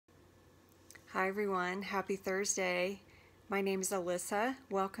Hi everyone, happy Thursday. My name is Alisa.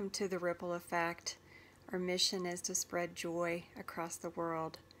 Welcome to the Ripple Effect. Our mission is to spread joy across the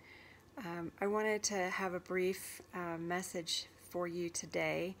world. I wanted to have a brief message for you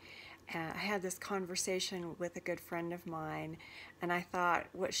today. I had this conversation with a good friend of mine, and I thought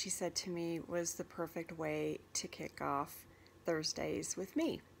what she said to me was the perfect way to kick off Thursdays with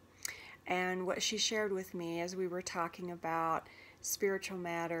me. And what she shared with me as we were talking about spiritual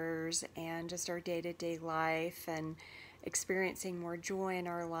matters and just our day-to-day life and experiencing more joy in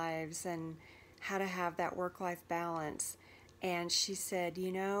our lives and how to have that work-life balance. And she said,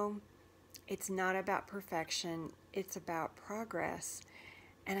 it's not about perfection, it's about progress.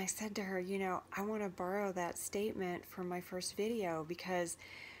 And I said to her, I want to borrow that statement from my first video because,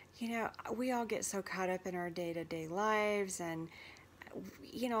 we all get so caught up in our day-to-day lives, and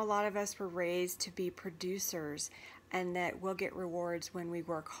a lot of us were raised to be producers and that we'll get rewards when we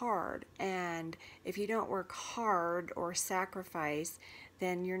work hard. And if you don't work hard or sacrifice,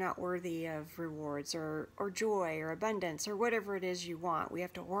 then you're not worthy of rewards or joy or abundance or whatever it is you want. We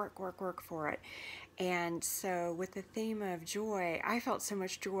have to work for it. And so with the theme of joy, I felt so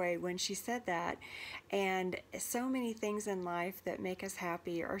much joy when she said that. And so many things in life that make us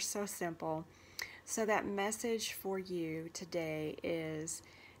happy are so simple. So that message for you today is,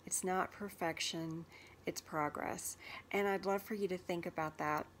 it's not perfection, it's progress. And I'd love for you to think about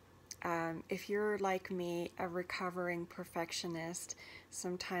that. If you're like me, a recovering perfectionist,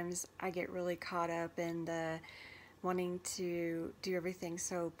 sometimes I get really caught up in the wanting to do everything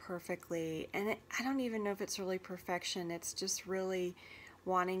so perfectly. And I don't even know if it's really perfection. It's just really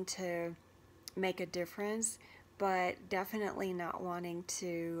wanting to make a difference, but definitely not wanting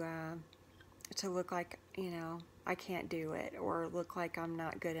to look like, I can't do it, or look like I'm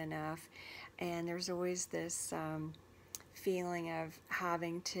not good enough. And there's always this feeling of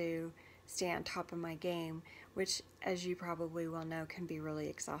having to stay on top of my game, which, as you probably will know, can be really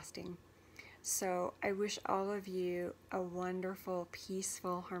exhausting. So I wish all of you a wonderful,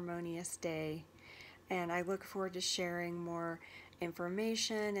 peaceful, harmonious day. And I look forward to sharing more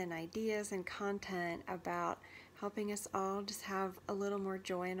information and ideas and content about helping us all just have a little more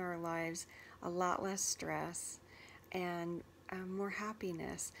joy in our lives, a lot less stress, and more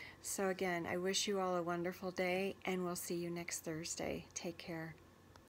happiness. So again, I wish you all a wonderful day, and we'll see you next Thursday. Take care.